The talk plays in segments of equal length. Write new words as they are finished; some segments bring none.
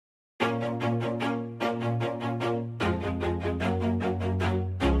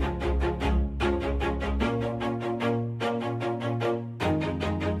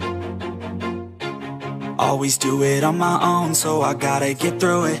Always do it on my own, so I gotta get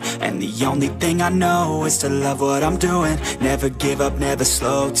through it. And the only thing I know is to love what I'm doing. Never give up, never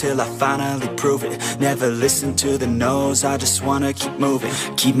slow, till I finally prove it. Never listen to the no's, I just wanna keep moving.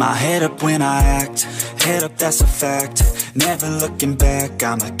 Keep my head up when I act, head up, that's a fact. Never looking back,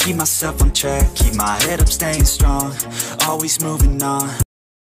 I'ma keep myself on track. Keep my head up, staying strong, always moving on.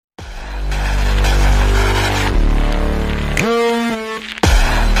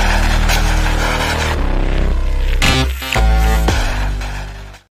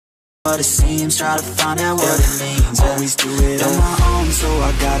 What it seems, try to find out what it means. Always do it on my own, so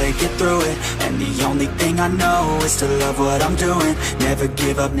I gotta get through it. And the only thing I know is to love what I'm doing. Never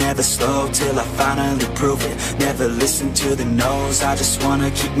give up, never slow, till I finally prove it. Never listen to the no's, I just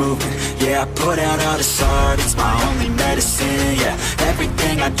wanna keep moving. Yeah, I put out all this art, it's my only medicine. Yeah,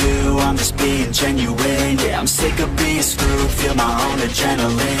 everything I do, I'm just being genuine. Yeah, I'm sick of being screwed, feel my own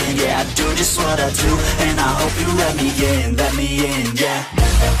adrenaline. Yeah, I do just what I do, and I hope you let me in, yeah.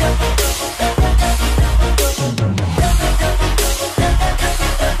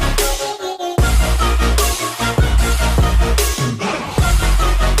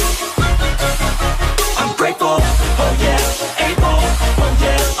 I'm grateful, oh yeah, able, oh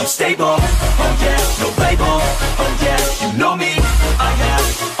yeah, I'm stable, oh yeah, no label, oh yeah, you know me, I have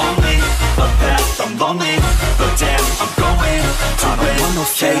only a path, I'm lonely, but damn, I'm going to win. I don't want no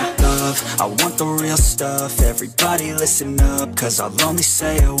fake love, I want the real stuff. Everybody listen up, cause I'll only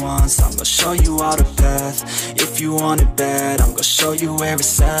say it once. I'm gonna show you all the path, if you want it bad. I'm gonna show you where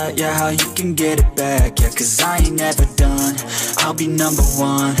it's at, yeah, how you can get it back. Yeah, cause I ain't never done, I'll be number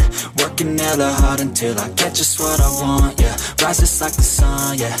one. Working hella hard until I get just what I want, yeah. Rises like the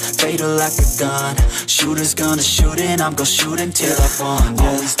sun, yeah, fatal like a gun. Shooters gonna shoot and I'm gonna shoot until I won, yeah.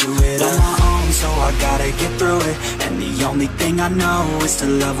 Always do it on my own, so I gotta get through it. And the only thing I know is to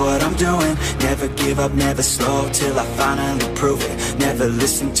love what I'm doing. Never give up, never slow, till I finally prove it. Never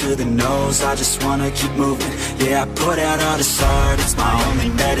listen to the no's, I just wanna keep moving. Yeah, I put out all this art, it's my only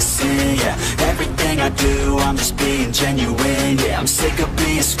medicine. Yeah, everything I do, I'm just being genuine. Yeah, I'm sick of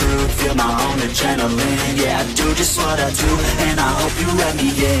being screwed, feel my own adrenaline. Yeah, I do just what I do, and I hope you let me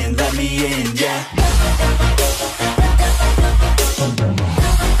in, yeah.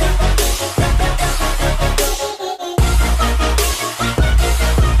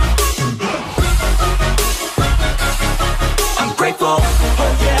 Grateful,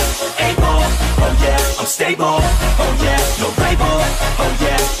 oh yeah, able, oh yeah, I'm stable, oh yeah, no label, oh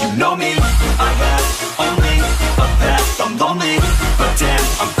yeah, you know me, I have only a path, I'm lonely, but damn,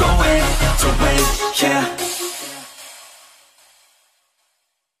 I'm going to win, yeah.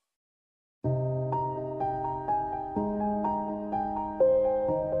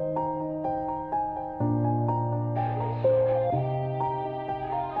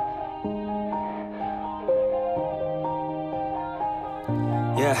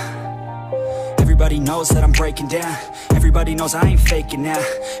 Yeah, everybody knows that I'm breaking down. Everybody knows I ain't faking now.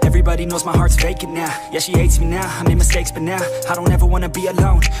 Everybody knows my heart's vacant now. Yeah, she hates me now, I made mistakes, but now I don't ever wanna be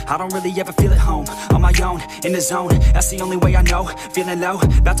alone. I don't really ever feel at home, on my own, in the zone. That's the only way I know, feeling low,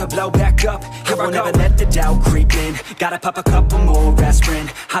 about to blow back up. Here I won't ever let the doubt creep in. Gotta pop a couple more aspirin.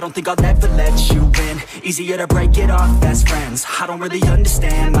 I don't think I'll ever let you in. Easier to break it off best friends. I don't really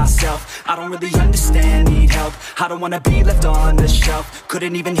understand myself, I don't really understand, need help. I don't wanna be left on the shelf.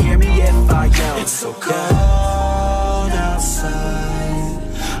 Couldn't even hear me if I yelled. It's so cold outside,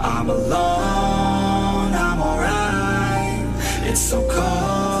 I'm alone, I'm alright. It's so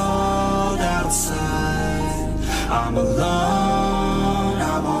cold outside, I'm alone,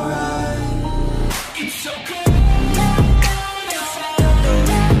 I'm alright. It's so cold.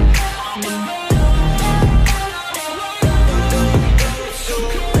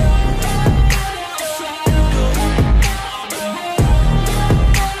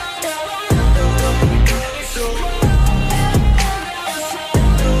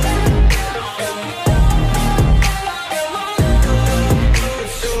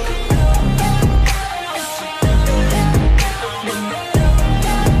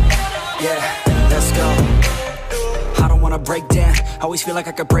 Break down, always feel like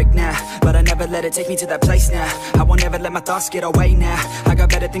I could break now, but I never let it take me to that place now. I won't ever let my thoughts get away now. I got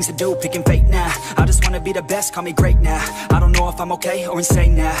better things to do, picking fate now. I just wanna be the best, call me great now. I don't know if I'm okay or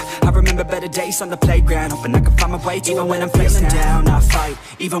insane now. I remember better days on the playground, hoping I can find my way even when I'm feeling down. I fight,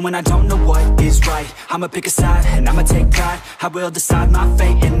 even when I don't know what is right. I'ma pick a side, and I'ma take pride. I will decide my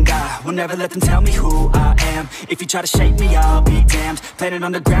fate, and I will never let them tell me who I am. If you try to shape me, I'll be damned. Planet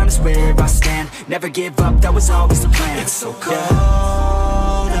on the ground is where I stand. Never give up, that was always the plan. It's so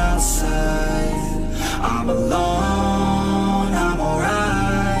cold outside, I'm alone, I'm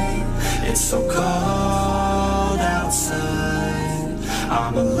alright. It's so cold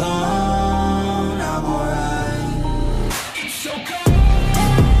I'm alone, I'm alright. It's so cold.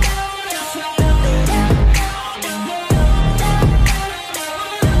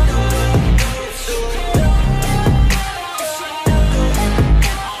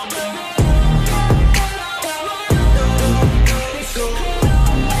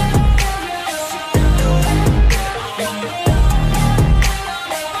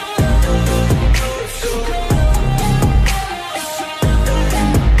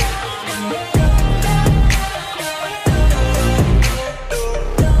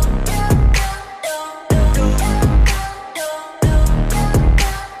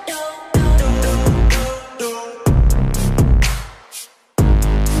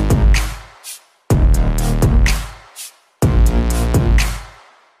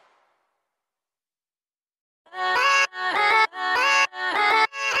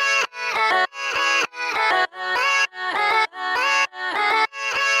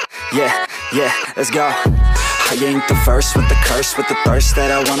 Yeah, let's go. I ain't the first with the curse, with the thirst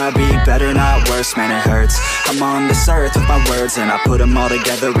that I wanna be better, not worse, man it hurts. I'm on this earth with my words and I put them all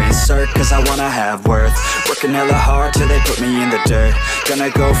together, insert, cause I wanna have worth. Working hella hard till they put me in the dirt. Gonna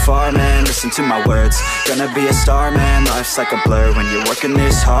go far, man, listen to my words. Gonna be a star, man, life's like a blur. When you're working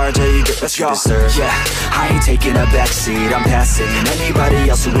this hard, yeah, you get what you deserve. Yeah, I ain't taking a backseat, I'm passing anybody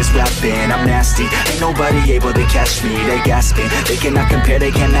else who is rapping. I'm nasty, ain't nobody able to catch me. They gasping, they cannot compare,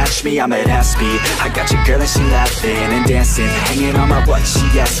 they can't match me. I'm at half speed, I got your girl and she laughing and dancing, hanging on my butt, she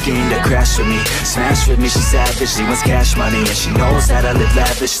asking to crash with me, smash with me. She savage, she wants cash money and she knows that I live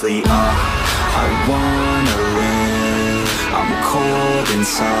lavishly. I wanna live, I'm cold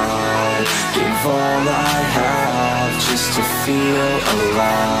inside. Give all I have just to feel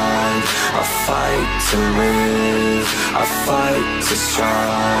alive. I fight to live, I fight to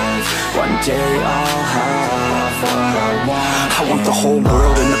strive. One day I'll have what I want. I want the whole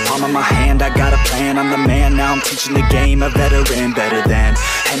world in the palm of my hand. I got a plan, I'm the man. Now I'm teaching the game, a veteran, better than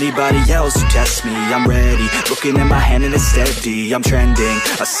anybody else who tests me. I'm ready, looking at my hand and it's steady. I'm trending,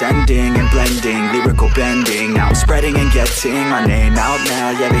 ascending and blending, lyrical bending. Now I'm spreading and getting my name out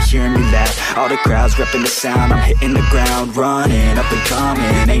now. Yeah, they're hearing me laugh, all the crowds repping the sound. I'm hitting the ground running, up and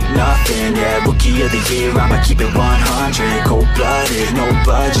coming, ain't nothing. Yeah, rookie of the year, I'ma keep it 100. Cold-blooded, no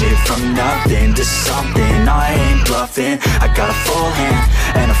budget, from nothing to something. I ain't bluffing, I got a full hand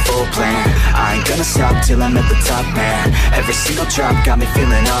and a full plan. I ain't gonna stop till I'm at the top, man. Every single drop got me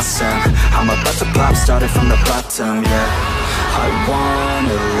feeling awesome. I'm about to pop, started from the bottom, yeah. I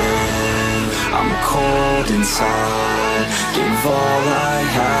wanna live, I'm cold inside. Give all I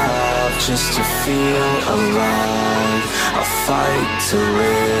have just to feel alive. I fight to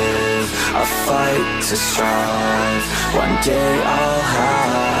live, I fight to strive. One day I'll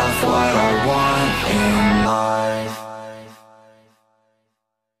have what I want in life.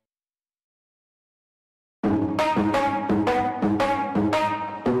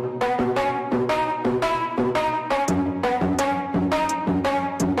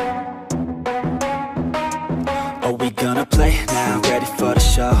 Are we gonna play now? Ready for the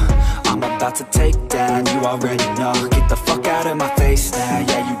show? I'm about to take down, you already know. Get the fuck out of my face now,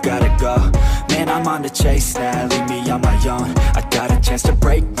 yeah, you gotta go. Man, I'm on the chase now, leave me on my own. I got a chance to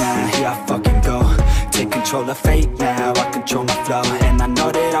break now, here I fucking go. Take control of fate now, I control my flow. And I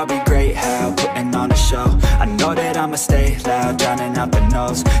know that I'll be great, how, putting on a show. I know that I'ma stay loud, drowning out the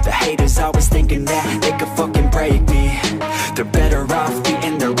noise. The haters always thinking that they could fucking break me. They're better off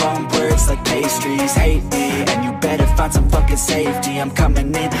eating their own words like pastries. Hate me, and you better find some fucking safety. I'm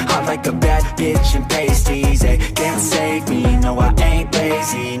coming in hot like a bad bitch in pasties. They can't save me, no I ain't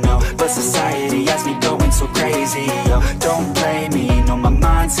lazy, no. But society has me going so crazy, yo. Don't blame me, no my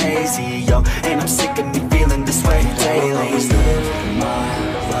mind's hazy, yo. And I'm sick of me feeling this way daily. I'll always live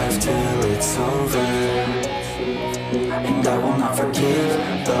my life till it's over, and I will not forgive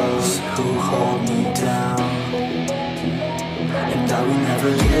those who hold me down. And I will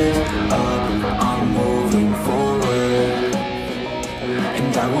never give up, I'm moving forward.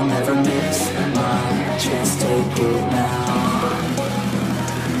 And I will never miss my chance, take it now.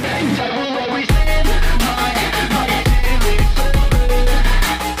 And I will always live my life till it's over.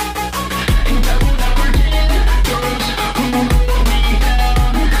 And I will never give those who hold me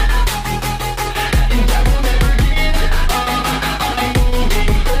down. And I will never give up, I'm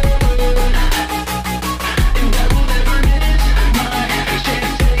moving forward. And I will never miss my chance, take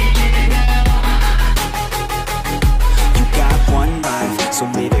it now. You got one life, so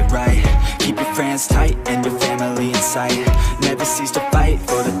live it right. Keep your friends tight and your family in sight. Never cease to fight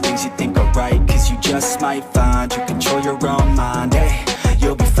for the things you think are right, cause you just might find you control your own mind, hey.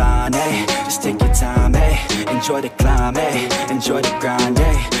 You'll be fine, hey. Just take your time, hey. Enjoy enjoy the climb, ayy, enjoy the grind,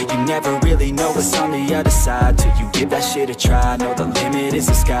 ayy. You never really know what's on the other side till you give that shit a try. Know the limit is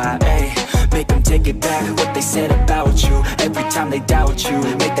the sky, ayy. Make them take it back, what they said about you. Every time they doubt you,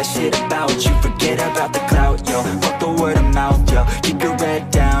 make that shit about you. Forget about the clout, yo, fuck the word of mouth, yo. Keep your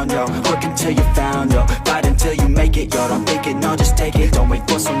head down, yo, work until you found, yo. Fight until you make it, yo, don't think it, no, just take it. Don't wait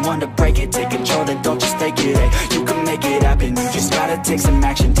for someone to break it, take control, then don't just take it, ayy. You can make it happen, you just gotta take some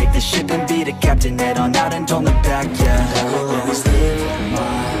action. Take the ship and be the captain, head on out and don't look back, yeah. I will always live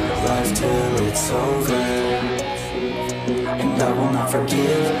my life till it's over, and I will not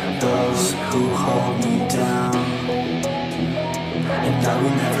forgive those who hold me down, and I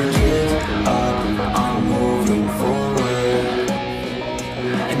will never give up, I'm moving forward,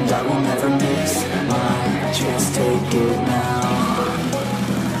 and I will never miss my chance, take it now.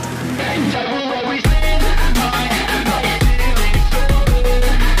 And I will always live my life till it's over,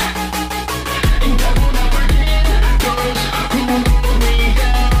 and I will not forgive those who hold me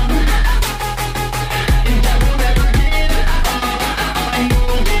down, and I will never give up, I'm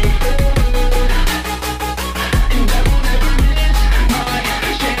moving forward, and I will never miss my chance, take it now.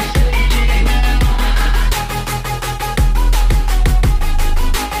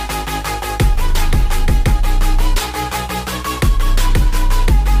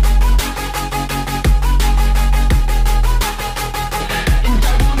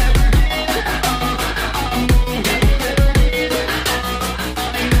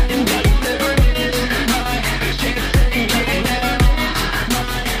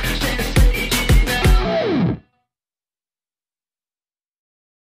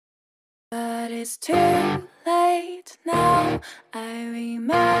 But it's too late now. I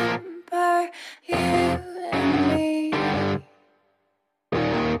remember you and me,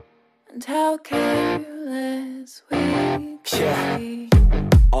 and how careless we could be.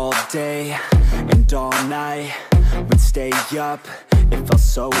 All day and all night, we'd stay up, it felt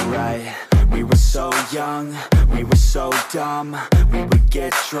so right. We were so young, we were so dumb. We would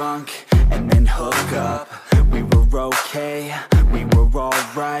get drunk and then hook up. We were okay, we were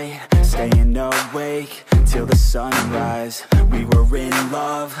alright, staying awake till the sunrise. We were in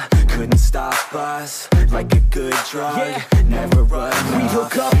love, couldn't stop us, like a good drug, never run. We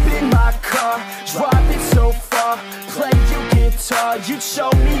hook up in my car, drive it so far, play you guitar, you'd show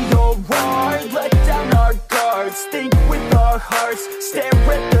me your art, let down our guards, think with our hearts, stare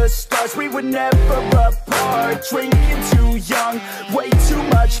at the stars, we were never apart, drinking too young, way too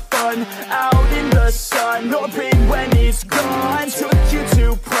much fun, out in the sun, open when it's gone, took you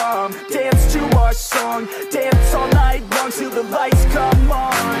to prom, dance to our song, dance all night long till the lights come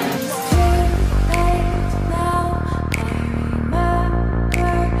on.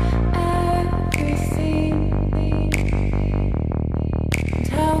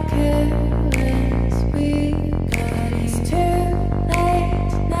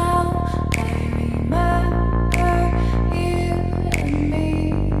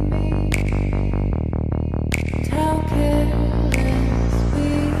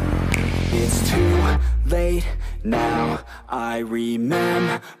 Now I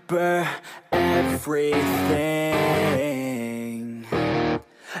remember everything,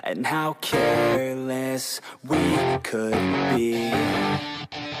 and how careless we could be,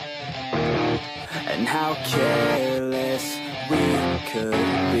 and how careless we could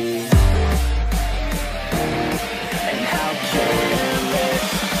be, and how careless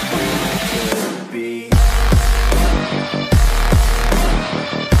we could be.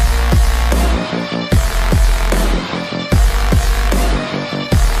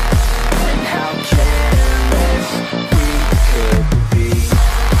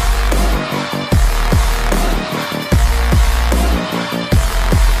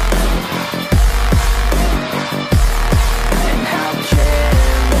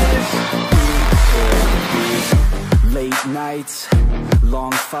 Nights,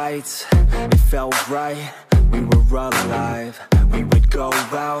 long fights, it felt right, we were alive. We would go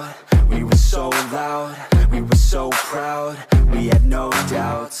out, we were so loud, we were so proud, we had no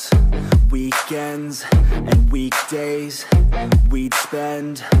doubts. Weekends and weekdays, we'd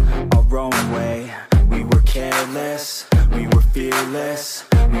spend our own way. We were careless, we were fearless,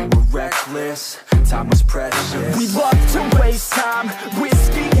 we were reckless, time was precious. We loved to waste time,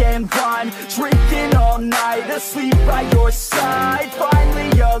 whiskey and wine, drinking all night, asleep by your side.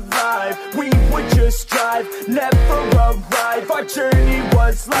 Finally alive, we would just drive, never arrive. Our journey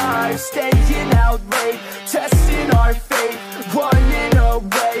was live, staying out late, testing our fate, running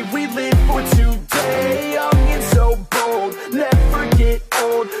away. We live for today, young and so bold, never get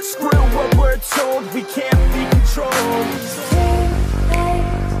old. Screw what we're told, we can't be controlled. It's too late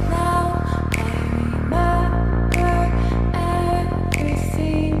now. I remember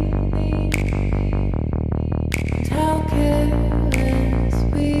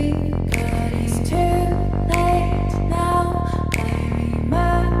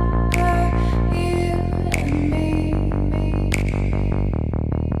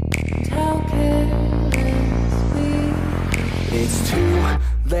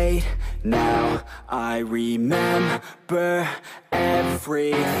Now I remember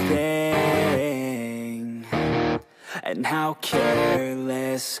everything, and how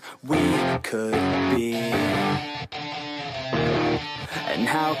careless we could be, and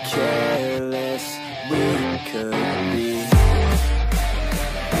how careless we could be,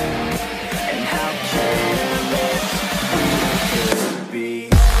 and how careless we could be.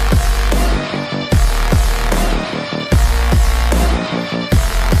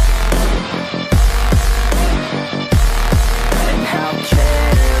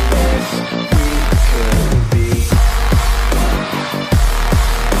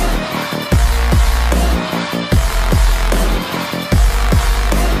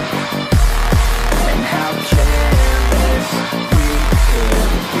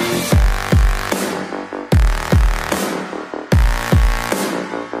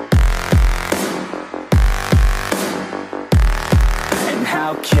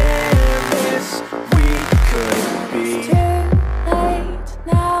 How careless we could be. It's too late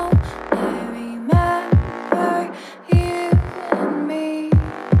now. I remember you and me,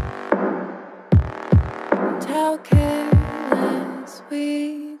 and how careless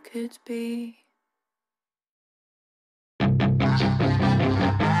we could be.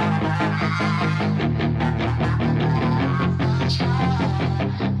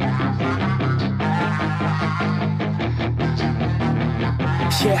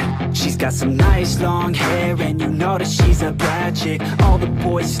 Yeah, she's got some nice long hair, and you know that she's a bad chick. All the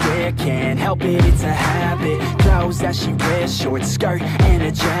boys stare, can't help it, it's a habit. Clothes that she wears, short skirt and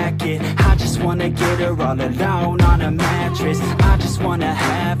a jacket. I just wanna get her all alone on a mattress. I just wanna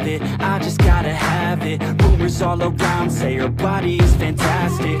have it, I just gotta have it. Rumors all around say her body is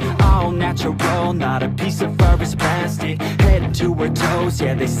fantastic, all natural, not a piece of fur is plastic. Head to her toes,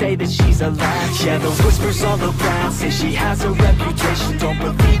 yeah, they say that she's a latch. Yeah, the whispers all around say she has a reputation. Don't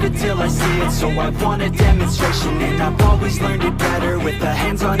believe it till I see it, so I want a demonstration. And I've always learned it better with a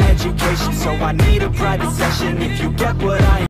hands-on education, so I need a private session if you get what I